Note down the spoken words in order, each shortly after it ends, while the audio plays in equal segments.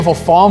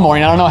Beautiful fall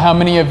morning. I don't know how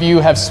many of you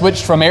have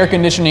switched from air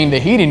conditioning to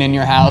heating in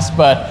your house,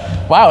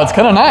 but wow, it's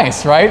kind of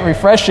nice, right?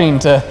 Refreshing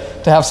to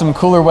have some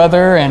cooler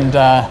weather, and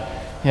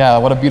yeah,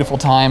 what a beautiful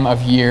time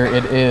of year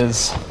it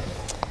is.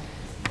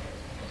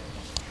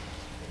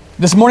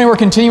 This morning we're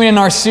continuing in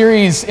our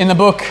series in the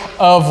book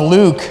of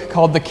Luke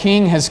called The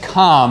King Has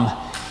Come,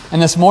 and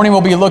this morning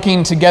we'll be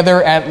looking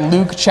together at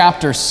Luke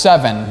chapter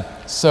 7.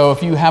 So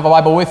if you have a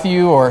Bible with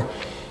you or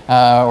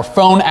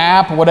phone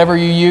app, whatever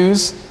you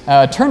use,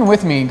 turn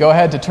with me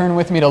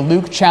to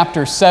Luke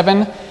chapter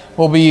 7.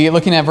 We'll be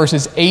looking at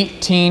verses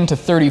 18 to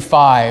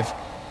 35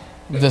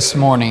 this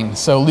morning.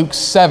 So Luke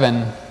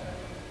 7,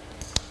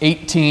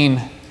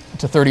 18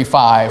 to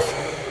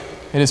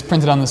 35. It is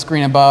printed on the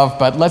screen above,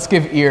 but let's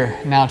give ear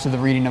now to the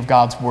reading of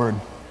God's Word.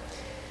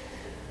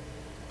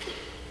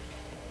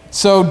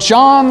 So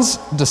John's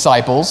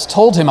disciples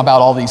told him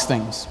about all these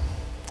things.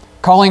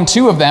 Calling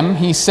two of them,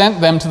 he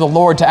sent them to the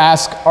Lord to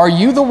ask, "Are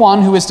you the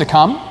one who is to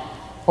come,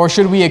 or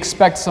should we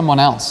expect someone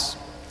else?"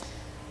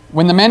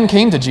 When the men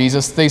came to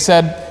Jesus, they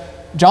said,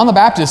 "John the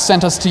Baptist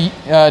sent us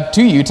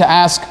to you to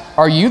ask,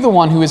 'Are you the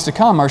one who is to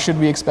come, or should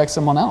we expect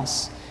someone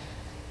else?'"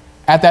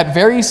 At that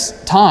very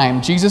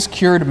time, Jesus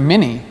cured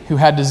many who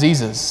had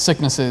diseases,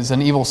 sicknesses,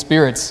 and evil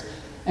spirits,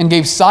 and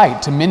gave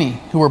sight to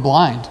many who were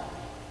blind.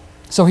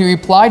 So he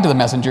replied to the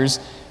messengers,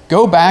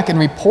 "Go back and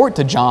report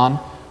to John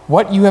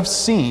what you have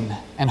seen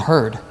and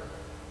heard.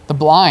 The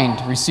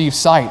blind receive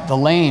sight, the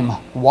lame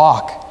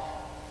walk.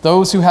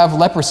 Those who have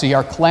leprosy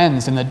are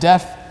cleansed, and the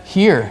deaf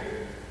hear.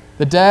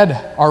 The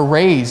dead are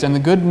raised, and the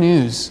good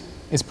news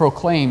is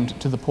proclaimed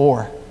to the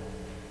poor.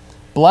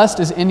 Blessed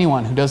is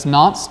anyone who does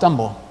not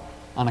stumble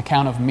on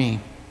account of me."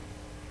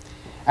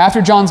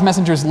 After John's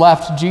messengers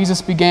left,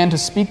 Jesus began to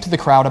speak to the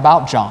crowd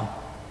about John.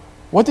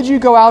 "What did you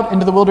go out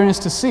into the wilderness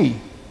to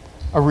see?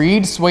 A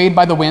reed swayed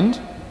by the wind?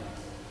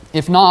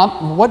 If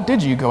not, what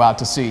did you go out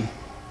to see?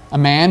 A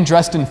man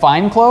dressed in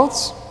fine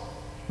clothes?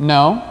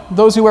 No,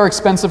 those who wear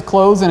expensive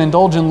clothes and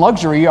indulge in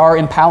luxury are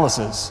in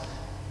palaces.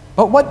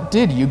 But what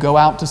did you go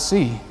out to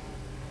see?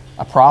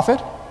 A prophet?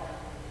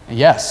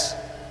 Yes,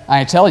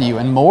 I tell you,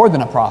 and more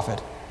than a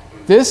prophet.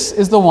 This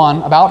is the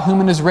one about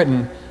whom it is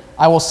written,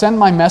 'I will send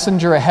my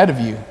messenger ahead of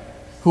you,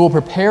 who will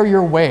prepare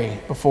your way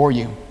before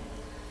you.'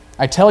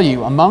 I tell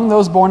you, among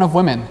those born of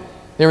women,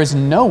 there is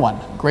no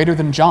one greater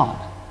than John.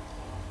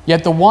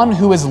 Yet the one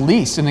who is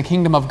least in the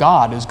kingdom of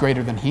God is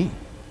greater than he."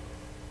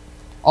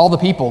 All the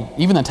people,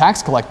 even the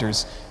tax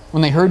collectors,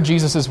 when they heard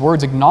Jesus'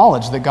 words,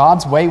 acknowledged that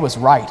God's way was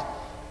right,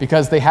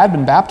 because they had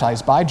been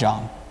baptized by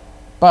John.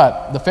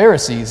 But the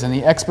Pharisees and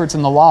the experts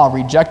in the law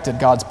rejected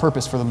God's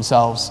purpose for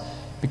themselves,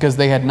 because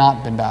they had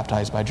not been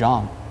baptized by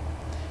John.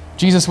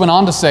 Jesus went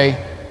on to say,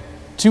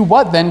 "To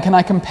what then can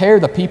I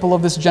compare the people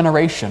of this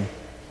generation?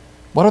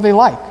 What are they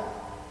like?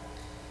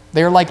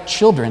 They are like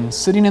children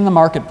sitting in the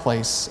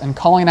marketplace and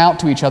calling out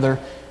to each other,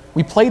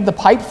 'We played the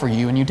pipe for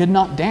you and you did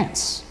not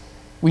dance.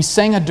 We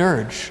sang a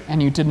dirge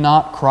and you did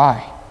not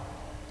cry.'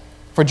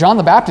 For John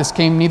the Baptist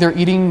came neither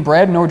eating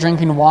bread nor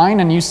drinking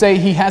wine, and you say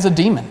he has a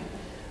demon.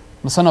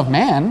 The Son of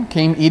Man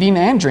came eating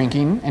and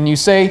drinking, and you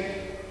say,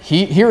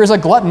 'Here is a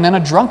glutton and a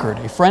drunkard,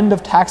 a friend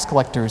of tax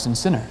collectors and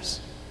sinners.'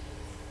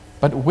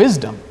 But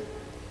wisdom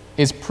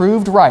is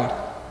proved right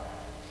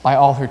by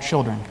all her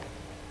children."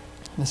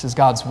 This is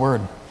God's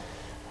word.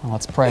 Well,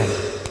 let's pray.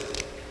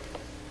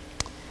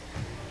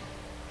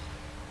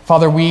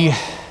 Father, we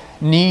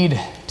need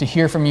to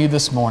hear from you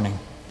this morning.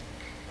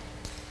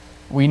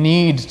 We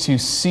need to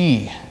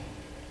see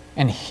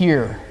and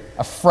hear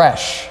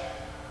afresh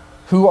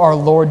who our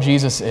Lord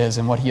Jesus is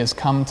and what he has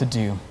come to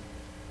do.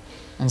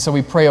 And so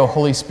we pray, O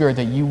Holy Spirit,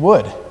 that you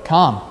would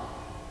come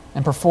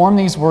and perform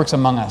these works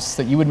among us,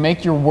 that you would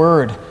make your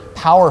word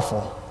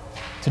powerful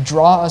to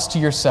draw us to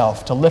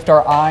yourself, to lift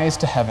our eyes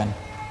to heaven,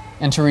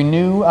 and to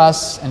renew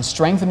us and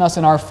strengthen us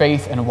in our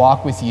faith and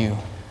walk with you.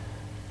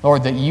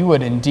 Lord, that you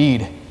would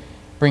indeed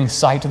bring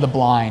sight to the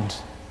blind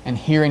and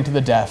hearing to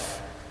the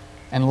deaf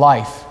and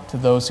life to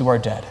those who are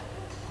dead.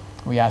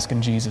 We ask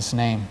in Jesus'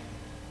 name.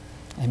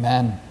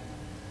 Amen.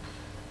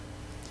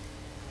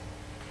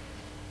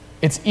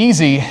 It's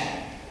easy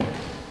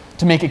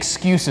to make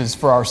excuses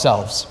for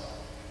ourselves.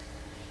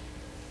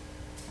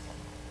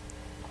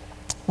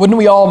 Wouldn't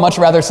we all much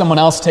rather someone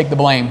else take the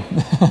blame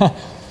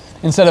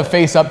instead of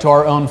face up to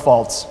our own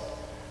faults?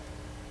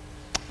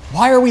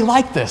 Why are we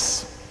like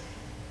this?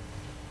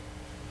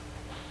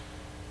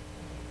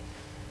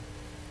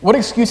 What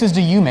excuses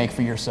do you make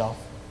for yourself?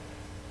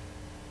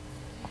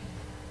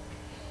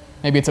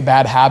 Maybe it's a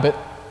bad habit,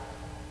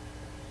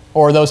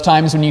 or those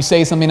times when you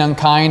say something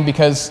unkind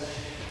because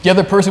the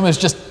other person was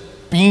just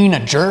being a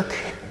jerk.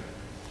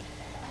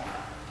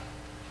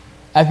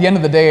 At the end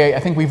of the day, I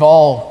think we've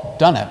all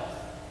done it.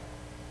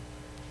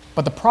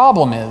 But the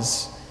problem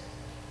is,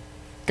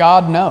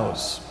 God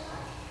knows.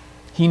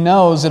 He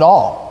knows it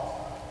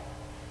all.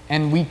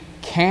 And we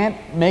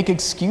can't make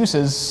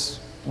excuses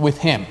with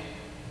him.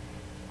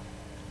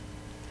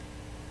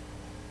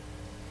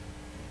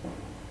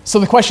 So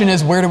the question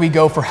is, where do we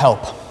go for help?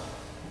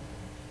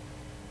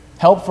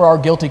 Help for our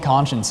guilty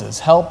consciences.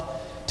 Help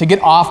to get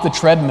off the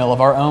treadmill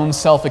of our own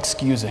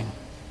self-excusing?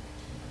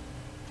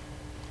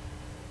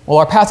 Well,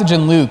 our passage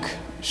in Luke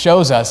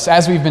shows us,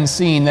 as we've been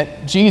seeing,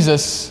 that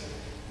Jesus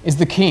is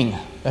the King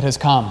that has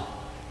come.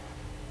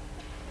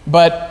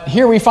 But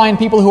here we find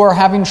people who are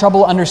having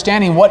trouble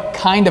understanding what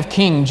kind of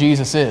king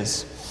Jesus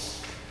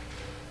is.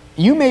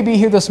 You may be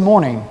here this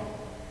morning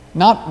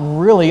not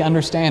really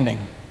understanding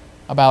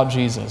about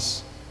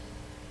Jesus.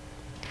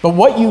 But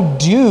what you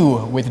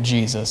do with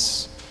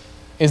Jesus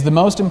is the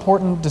most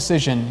important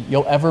decision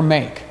you'll ever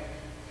make.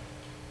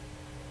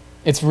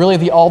 It's really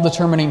the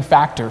all-determining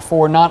factor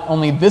for not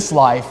only this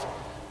life,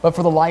 but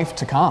for the life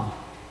to come.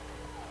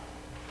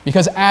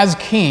 Because as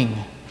King,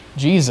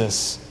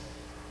 Jesus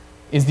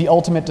is the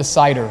ultimate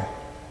decider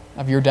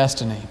of your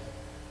destiny.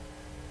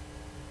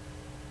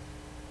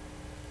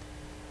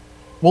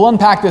 We'll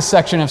unpack this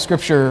section of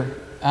Scripture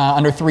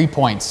under 3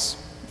 points.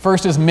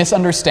 First is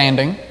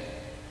misunderstanding,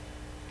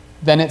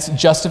 then it's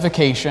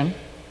justification,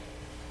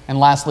 and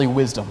lastly,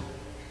 wisdom.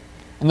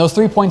 And those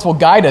 3 points will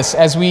guide us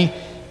as we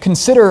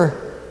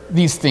consider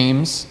these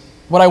themes.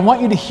 What I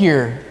want you to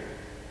hear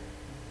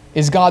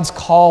is God's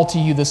call to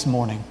you this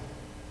morning.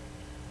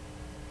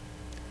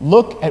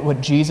 Look at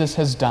what Jesus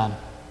has done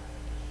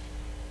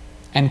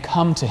and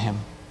come to him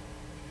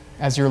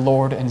as your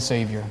Lord and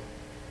Savior.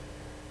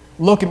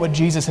 Look at what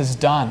Jesus has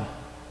done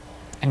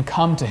and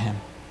come to him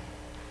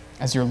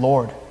as your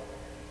Lord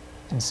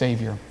and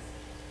Savior.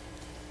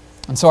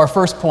 And so our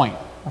first point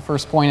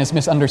is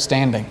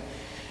misunderstanding.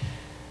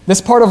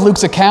 This part of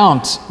Luke's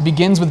account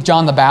begins with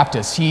John the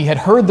Baptist. He had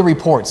heard the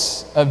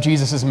reports of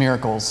Jesus'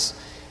 miracles.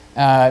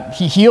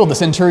 He healed the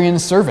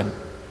centurion's servant.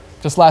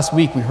 Just last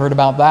week we heard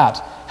about that,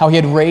 how he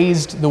had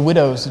raised the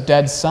widow's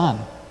dead son.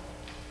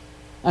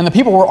 And the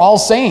people were all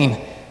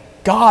saying,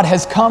 God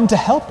has come to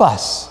help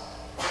us,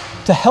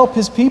 to help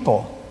his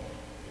people.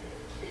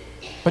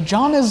 But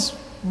John is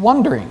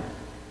wondering,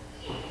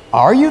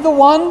 are you the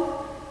one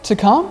to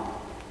come?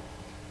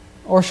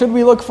 Or should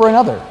we look for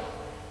another?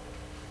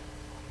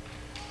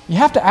 You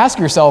have to ask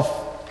yourself,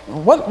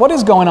 what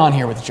is going on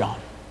here with John?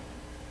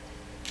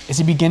 Is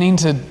he beginning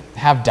to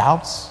have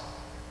doubts?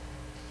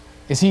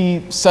 Is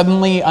he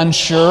suddenly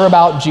unsure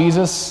about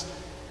Jesus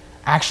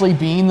actually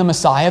being the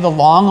Messiah, the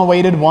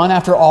long-awaited one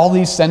after all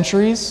these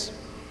centuries?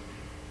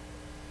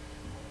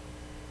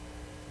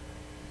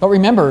 But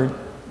remember,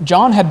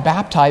 John had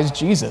baptized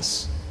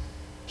Jesus.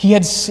 He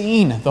had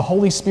seen the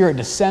Holy Spirit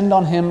descend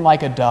on him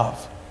like a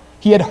dove.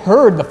 He had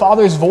heard the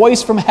Father's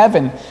voice from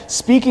heaven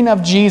speaking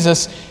of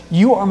Jesus,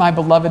 "You are my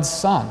beloved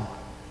Son.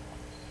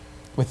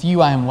 With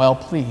you I am well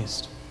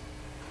pleased."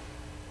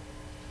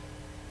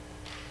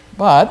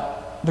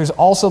 But there's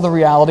also the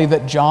reality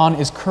that John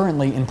is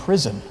currently in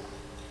prison.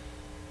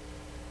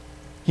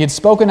 He had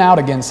spoken out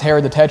against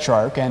Herod the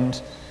Tetrarch, and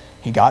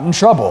he got in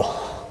trouble.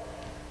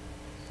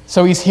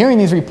 So he's hearing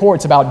these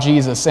reports about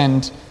Jesus,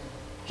 and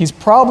he's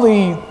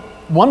probably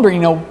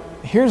wondering,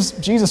 here's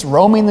Jesus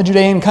roaming the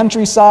Judean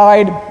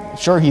countryside.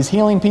 Sure, he's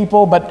healing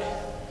people, but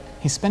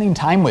he's spending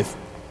time with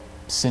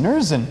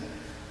sinners and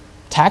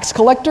tax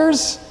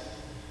collectors.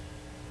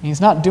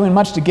 He's not doing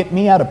much to get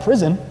me out of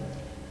prison.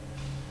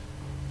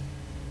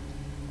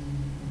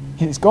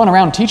 He's going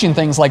around teaching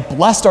things like,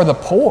 blessed are the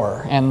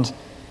poor, and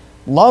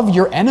love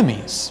your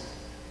enemies.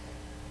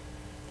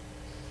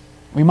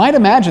 We might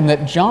imagine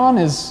that John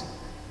is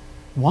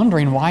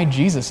wondering why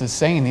Jesus is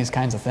saying these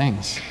kinds of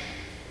things.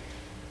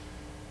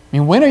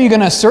 When are you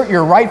going to assert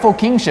your rightful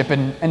kingship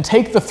and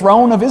take the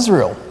throne of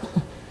Israel?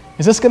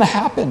 Is this going to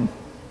happen?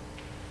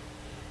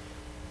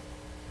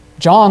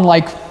 John,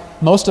 like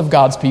most of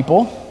God's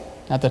people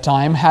at the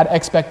time, had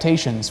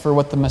expectations for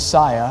what the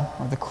Messiah,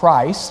 or the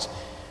Christ,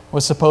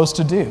 was supposed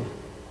to do.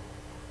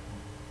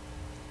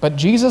 But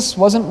Jesus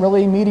wasn't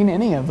really meeting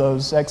any of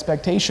those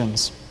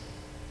expectations.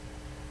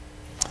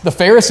 The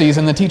Pharisees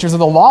and the teachers of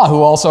the law,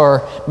 who also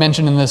are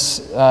mentioned in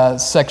this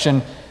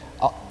section,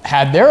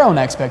 had their own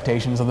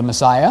expectations of the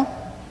Messiah.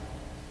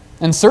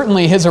 And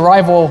certainly his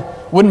arrival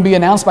wouldn't be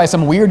announced by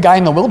some weird guy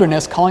in the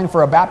wilderness calling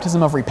for a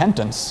baptism of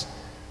repentance.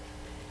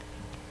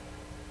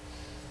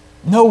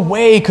 No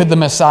way could the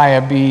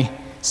Messiah be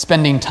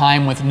spending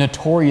time with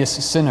notorious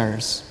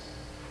sinners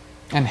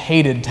and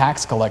hated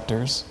tax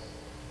collectors.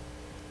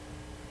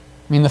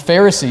 The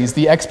Pharisees,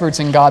 the experts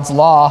in God's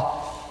law,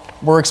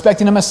 were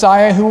expecting a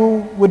Messiah who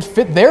would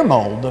fit their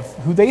mold of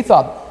who they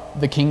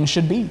thought the king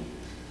should be.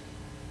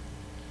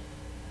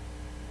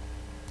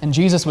 And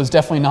Jesus was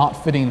definitely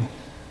not fitting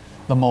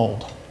the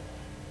mold.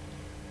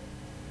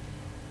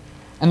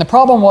 And the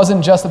problem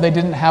wasn't just that they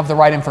didn't have the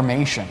right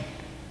information,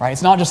 right?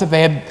 It's not just that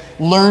they had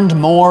learned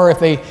more, if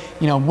they,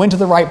 went to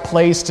the right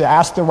place to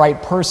ask the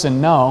right person.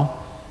 No.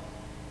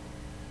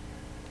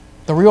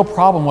 The real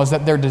problem was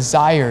that their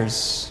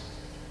desires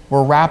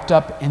were wrapped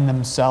up in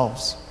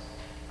themselves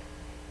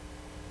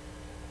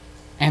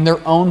and their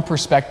own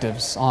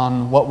perspectives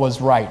on what was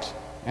right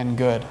and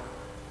good.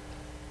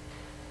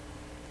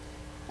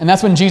 And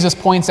that's when Jesus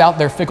points out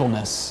their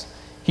fickleness.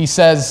 He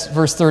says,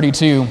 verse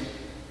 32,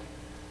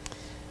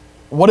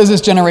 What is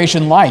this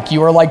generation like?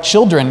 You are like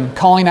children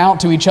calling out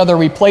to each other,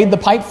 we played the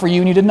pipe for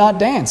you and you did not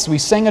dance. We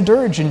sang a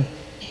dirge and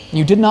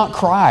you did not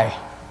cry.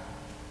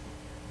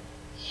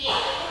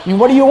 I mean,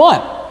 what do you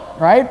want,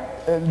 right?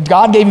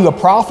 God gave you a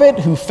prophet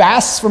who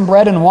fasts from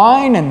bread and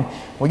wine, and,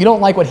 well, you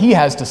don't like what he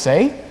has to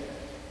say.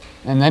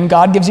 And then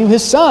God gives you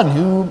his son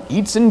who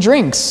eats and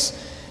drinks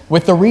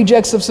with the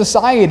rejects of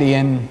society,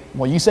 and,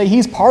 well, you say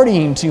he's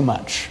partying too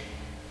much.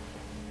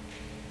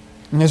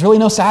 And there's really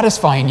no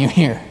satisfying you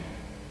here.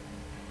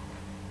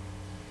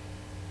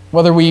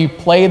 Whether we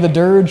play the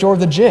dirge or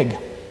the jig.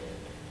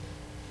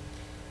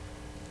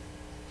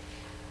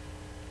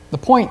 The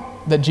point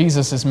that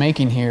Jesus is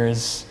making here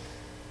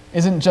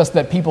isn't just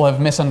that people have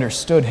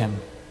misunderstood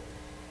him.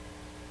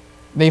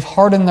 They've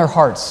hardened their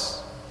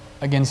hearts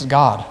against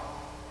God.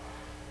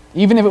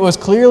 Even if it was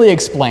clearly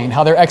explained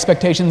how their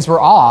expectations were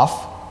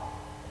off,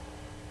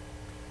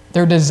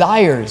 their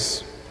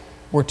desires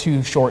were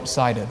too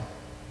short-sighted.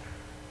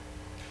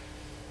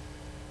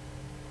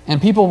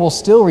 And people will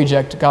still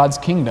reject God's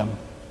kingdom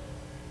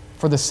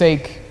for the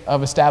sake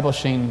of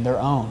establishing their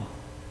own.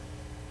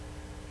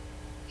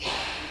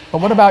 But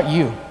what about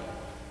you?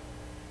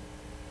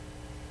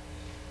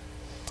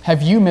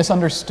 Have you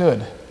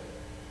misunderstood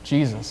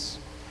Jesus?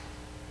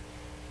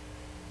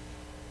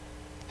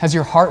 Has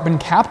your heart been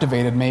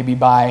captivated maybe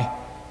by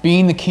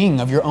being the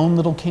king of your own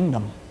little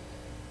kingdom?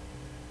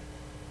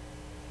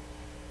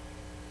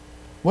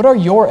 What are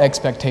your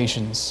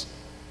expectations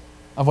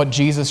of what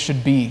Jesus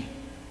should be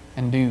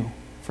and do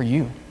for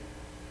you?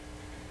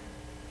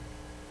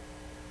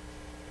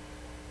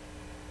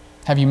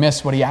 Have you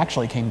missed what he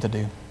actually came to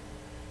do?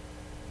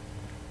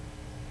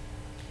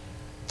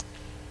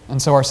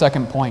 And so our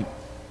second point,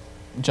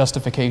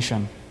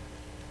 justification.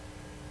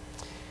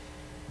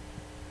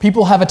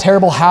 People have a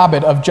terrible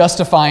habit of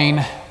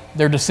justifying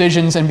their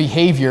decisions and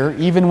behavior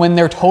even when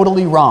they're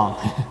totally wrong.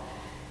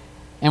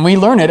 And we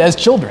learn it as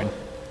children.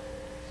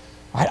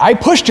 I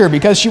pushed her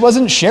because she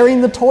wasn't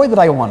sharing the toy that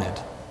I wanted.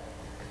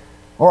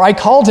 Or I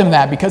called him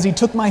that because he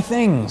took my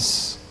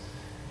things.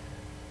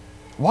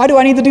 Why do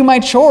I need to do my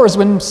chores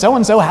when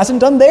so-and-so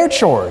hasn't done their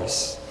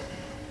chores?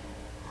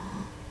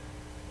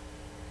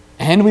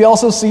 And we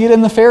also see it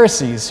in the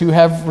Pharisees who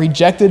have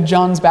rejected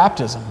John's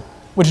baptism,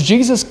 which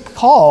Jesus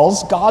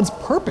calls God's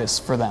purpose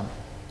for them.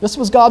 This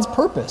was God's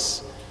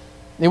purpose.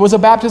 It was a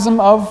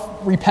baptism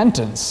of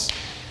repentance.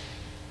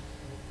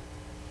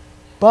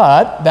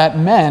 But that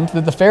meant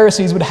that the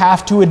Pharisees would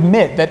have to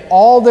admit that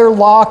all their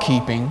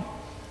law-keeping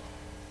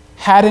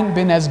hadn't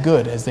been as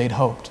good as they'd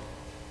hoped.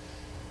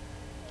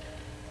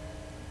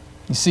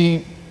 You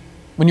see,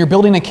 when you're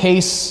building a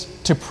case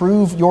to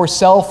prove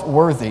yourself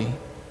worthy,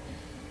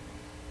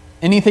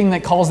 anything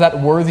that calls that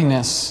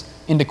worthiness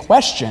into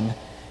question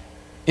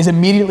is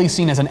immediately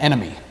seen as an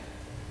enemy.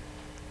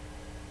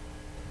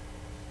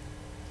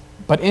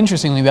 But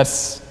interestingly,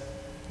 that's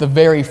the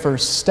very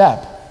first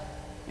step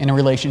in a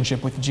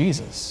relationship with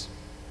Jesus.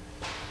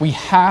 We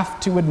have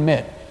to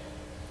admit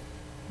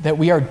that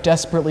we are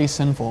desperately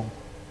sinful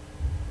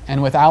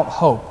and without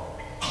hope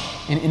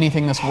in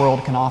anything this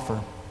world can offer.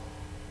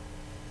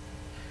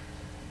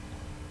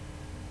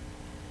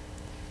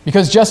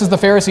 Because just as the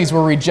Pharisees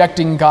were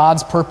rejecting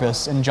God's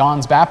purpose in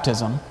John's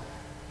baptism,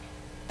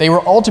 they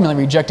were ultimately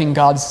rejecting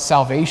God's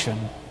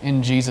salvation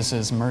in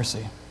Jesus'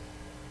 mercy.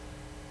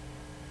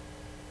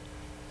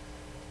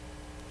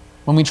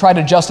 When we try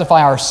to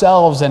justify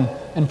ourselves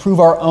and prove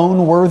our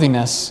own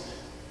worthiness,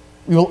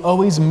 we will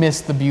always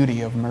miss the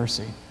beauty of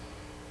mercy.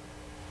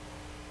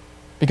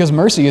 Because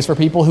mercy is for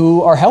people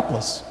who are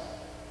helpless,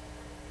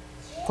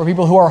 for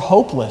people who are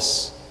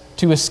hopeless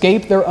to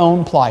escape their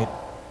own plight.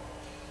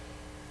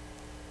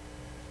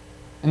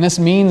 And this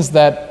means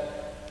that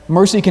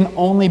mercy can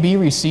only be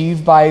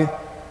received by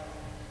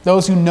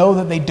those who know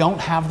that they don't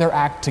have their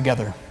act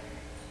together,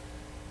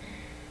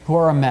 who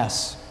are a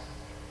mess.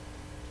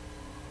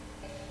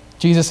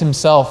 Jesus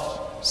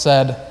himself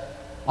said,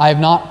 "I have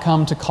not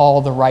come to call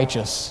the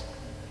righteous,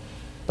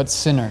 but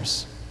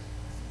sinners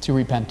to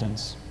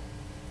repentance."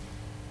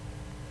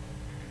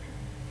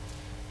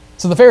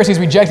 So the Pharisees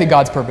rejected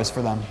God's purpose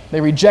for them.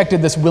 They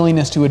rejected this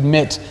willingness to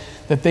admit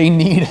that they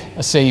need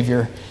a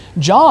Savior.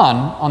 John,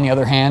 on the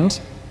other hand,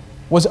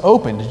 was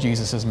open to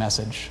Jesus'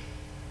 message.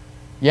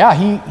 Yeah,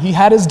 he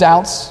had his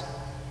doubts,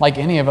 like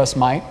any of us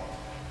might.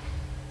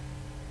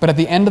 But at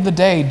the end of the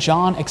day,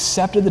 John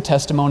accepted the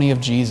testimony of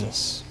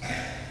Jesus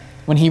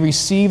when he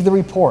received the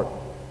report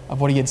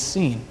of what he had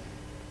seen,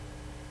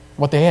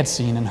 what they had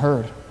seen and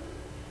heard.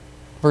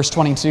 Verse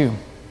 22.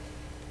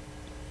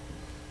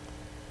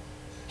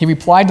 He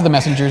replied to the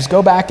messengers,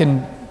 "Go back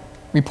and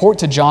report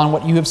to John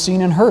what you have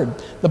seen and heard.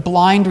 The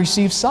blind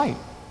receive sight.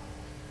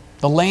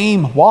 The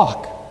lame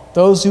walk.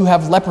 Those who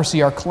have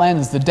leprosy are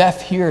cleansed. The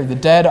deaf hear. The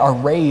dead are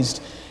raised.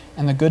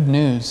 And the good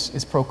news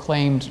is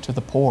proclaimed to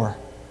the poor."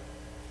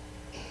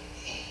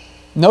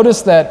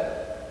 Notice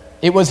that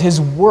it was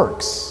his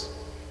works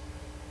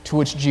to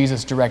which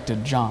Jesus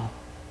directed John.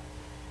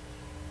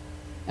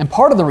 And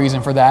part of the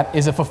reason for that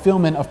is a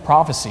fulfillment of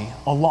prophecy.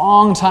 A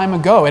long time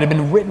ago, it had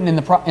been written in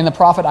the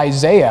prophet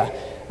Isaiah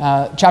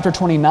chapter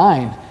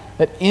 29,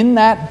 that in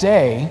that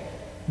day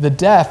the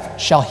deaf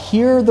shall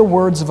hear the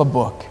words of a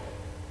book,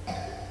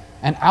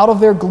 and out of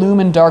their gloom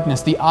and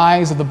darkness the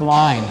eyes of the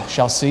blind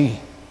shall see.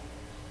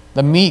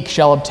 The meek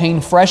shall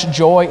obtain fresh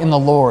joy in the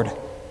Lord,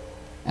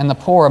 and the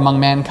poor among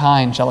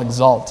mankind shall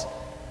exult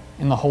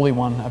in the Holy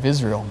One of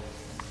Israel.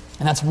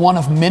 And that's one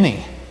of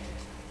many.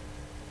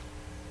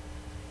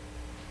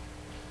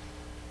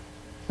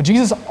 But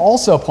Jesus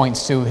also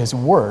points to his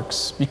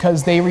works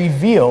because they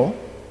reveal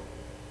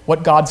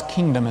what God's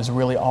kingdom is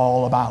really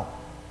all about.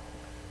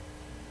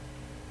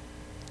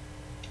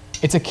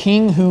 It's a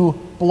king who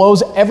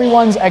blows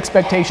everyone's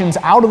expectations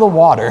out of the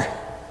water.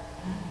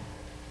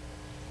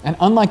 And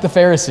unlike the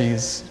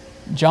Pharisees,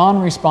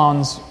 John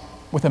responds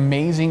with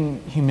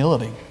amazing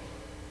humility.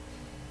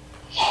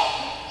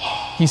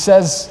 He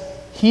says,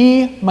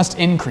 "He must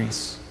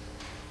increase,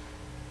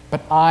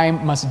 but I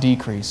must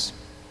decrease."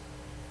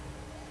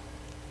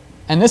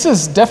 And this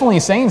is definitely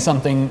saying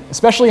something,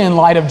 especially in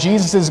light of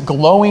Jesus'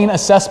 glowing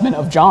assessment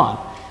of John,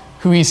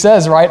 who he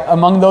says, right,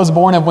 among those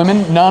born of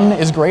women, none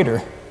is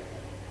greater.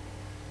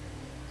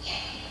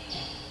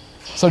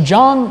 So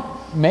John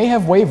may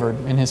have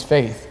wavered in his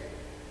faith,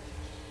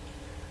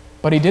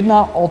 but he did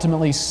not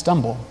ultimately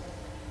stumble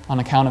on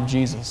account of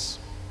Jesus.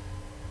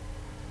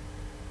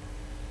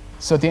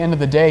 So at the end of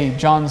the day,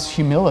 John's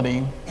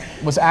humility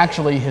was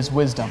actually his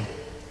wisdom.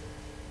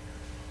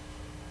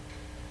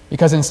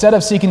 Because instead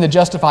of seeking to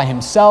justify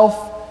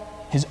himself,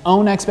 his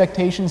own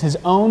expectations, his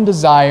own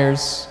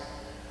desires,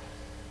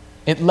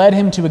 it led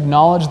him to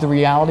acknowledge the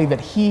reality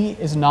that he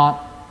is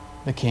not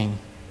the king.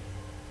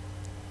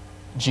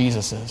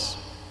 Jesus is.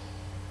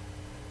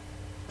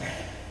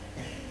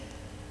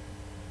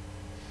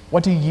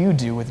 What do you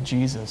do with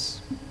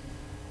Jesus?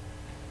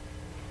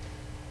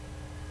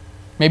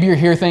 Maybe you're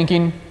here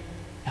thinking,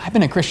 I've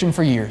been a Christian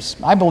for years.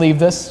 I believe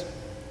this.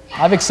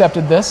 I've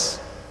accepted this.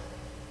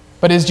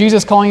 But is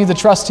Jesus calling you to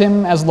trust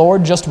him as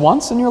Lord just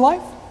once in your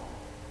life?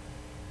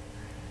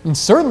 And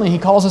certainly he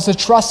calls us to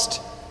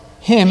trust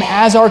him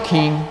as our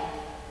King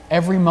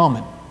every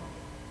moment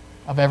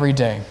of every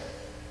day.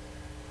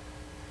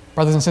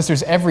 Brothers and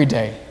sisters, every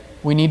day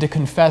we need to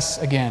confess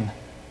again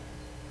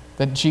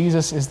that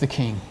Jesus is the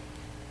King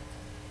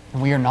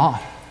and we are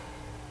not.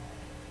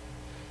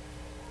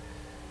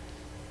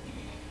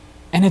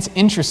 And it's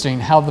interesting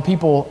how the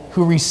people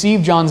who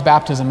received John's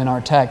baptism in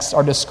our text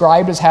are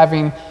described as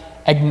having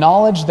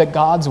acknowledged that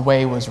God's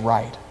way was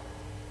right.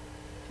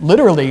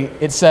 Literally,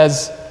 it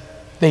says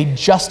they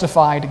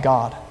justified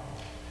God.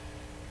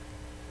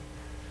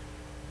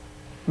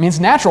 I mean, it's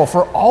natural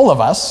for all of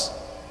us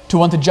to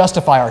want to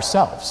justify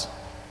ourselves,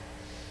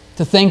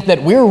 to think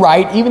that we're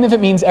right even if it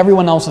means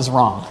everyone else is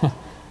wrong.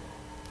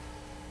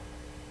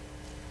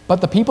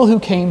 But the people who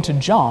came to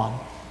John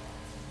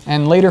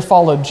and later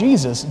followed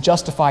Jesus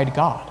justified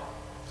God,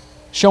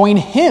 showing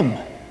him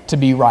to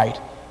be right,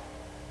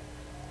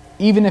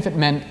 even if it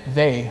meant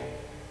they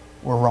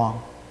were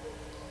wrong.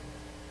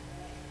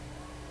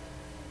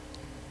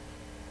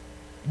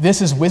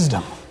 This is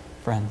wisdom,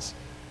 friends.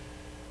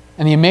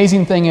 And the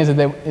amazing thing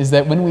is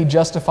that when we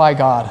justify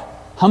God,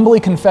 humbly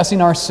confessing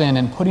our sin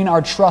and putting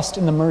our trust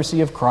in the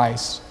mercy of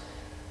Christ,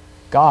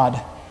 God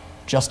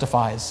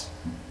justifies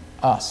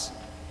us.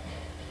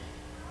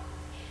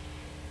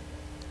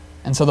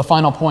 And so the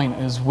final point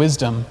is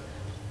wisdom.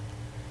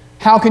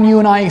 How can you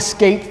and I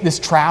escape this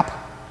trap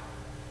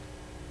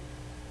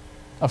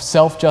of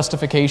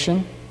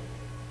self-justification?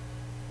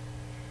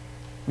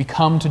 We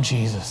come to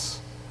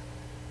Jesus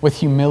with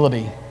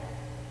humility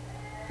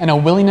and a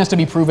willingness to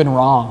be proven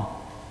wrong.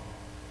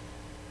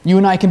 You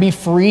and I can be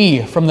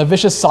free from the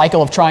vicious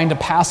cycle of trying to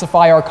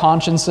pacify our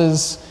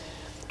consciences,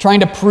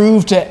 trying to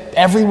prove to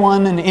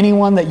everyone and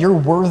anyone that you're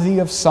worthy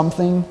of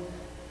something.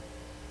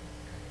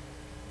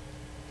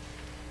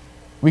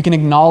 We can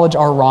acknowledge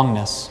our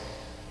wrongness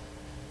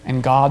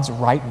and God's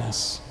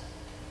rightness.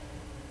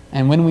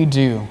 And when we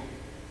do,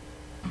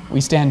 we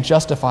stand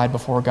justified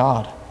before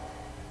God.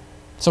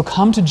 So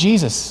come to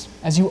Jesus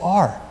as you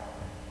are.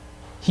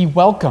 He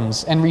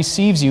welcomes and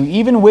receives you,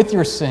 even with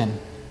your sin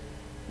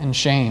and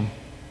shame.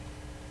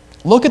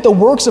 Look at the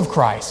works of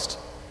Christ.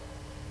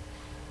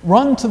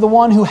 Run to the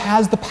one who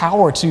has the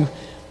power to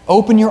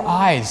open your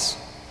eyes,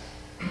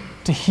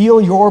 to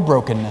heal your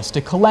brokenness,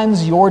 to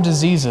cleanse your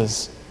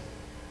diseases.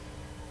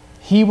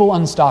 He will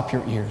unstop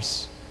your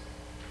ears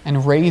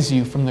and raise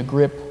you from the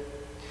grip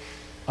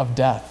of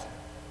death.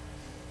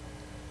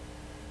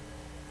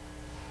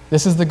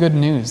 This is the good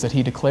news that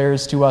he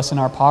declares to us in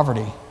our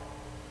poverty.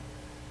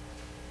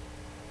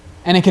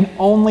 And it can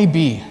only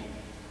be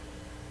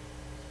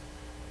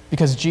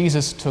because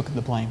Jesus took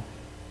the blame.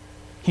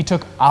 He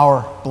took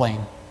our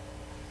blame.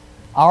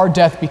 Our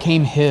death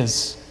became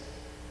his.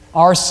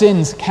 Our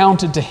sins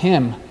counted to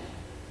him,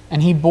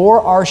 and he bore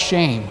our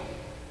shame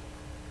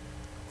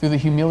through the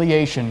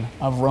humiliation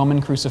of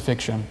Roman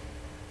crucifixion.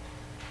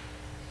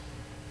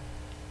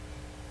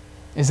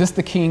 Is this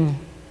the king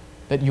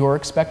that you're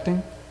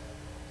expecting?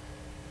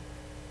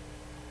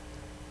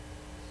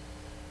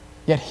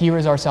 Yet here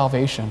is our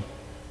salvation.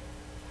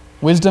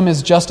 Wisdom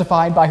is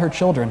justified by her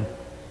children,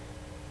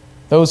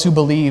 those who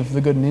believe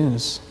the good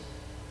news.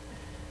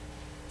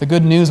 The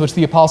good news, which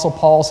the Apostle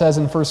Paul says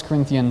in 1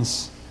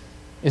 Corinthians,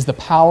 is the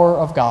power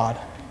of God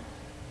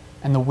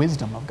and the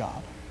wisdom of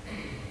God.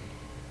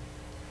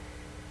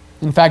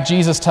 In fact,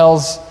 Jesus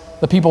tells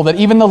the people that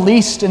even the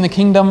least in the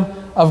kingdom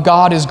of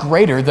God is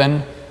greater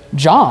than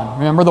John.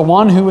 Remember, the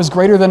one who is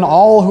greater than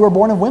all who are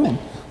born of women.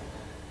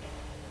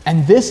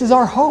 And this is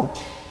our hope,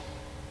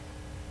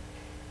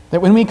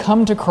 that when we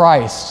come to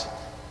Christ,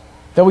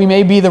 that we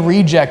may be the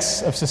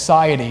rejects of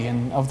society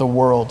and of the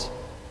world,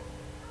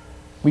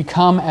 we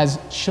come as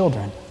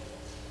children,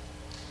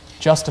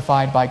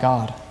 justified by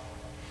God.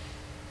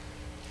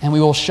 And we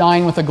will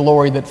shine with a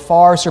glory that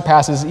far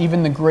surpasses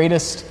even the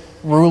greatest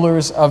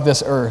rulers of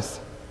this earth.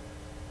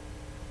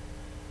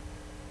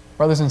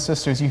 Brothers and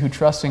sisters, you who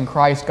trust in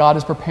Christ, God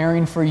is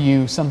preparing for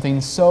you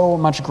something so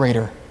much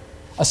greater,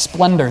 a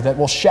splendor that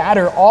will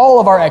shatter all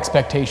of our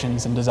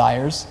expectations and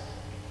desires,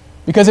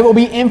 because it will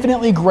be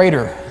infinitely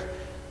greater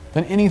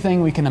than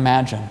anything we can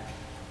imagine.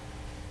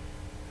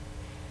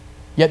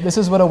 Yet this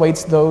is what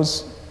awaits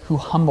those who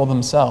humble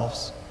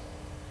themselves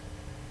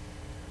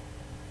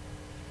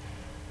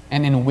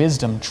and in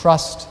wisdom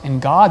trust in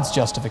God's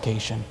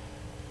justification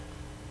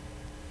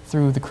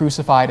through the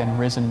crucified and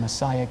risen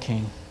Messiah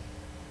King.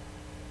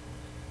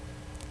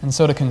 And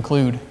so to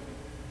conclude,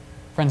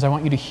 friends, I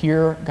want you to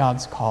hear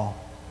God's call.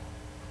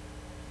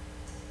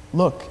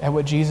 Look at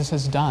what Jesus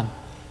has done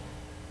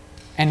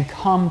and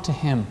come to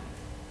him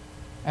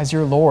as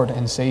your Lord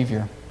and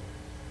Savior.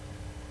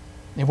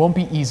 It won't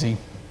be easy.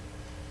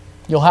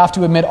 You'll have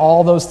to admit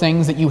all those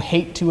things that you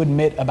hate to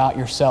admit about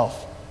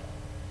yourself.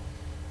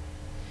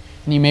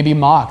 And you may be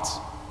mocked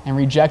and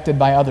rejected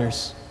by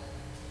others.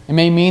 It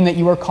may mean that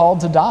you are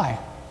called to die.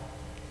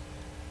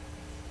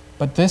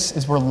 But this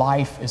is where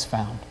life is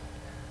found.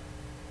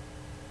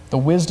 The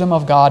wisdom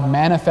of God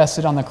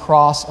manifested on the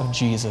cross of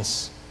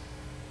Jesus.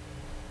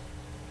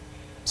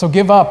 So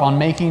give up on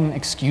making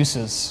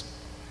excuses.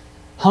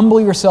 Humble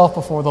yourself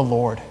before the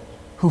Lord,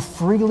 who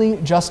freely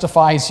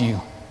justifies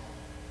you.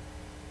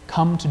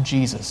 Come to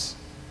Jesus,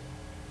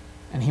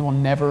 and he will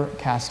never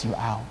cast you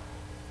out.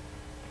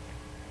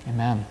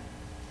 Amen.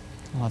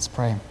 Let's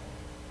pray.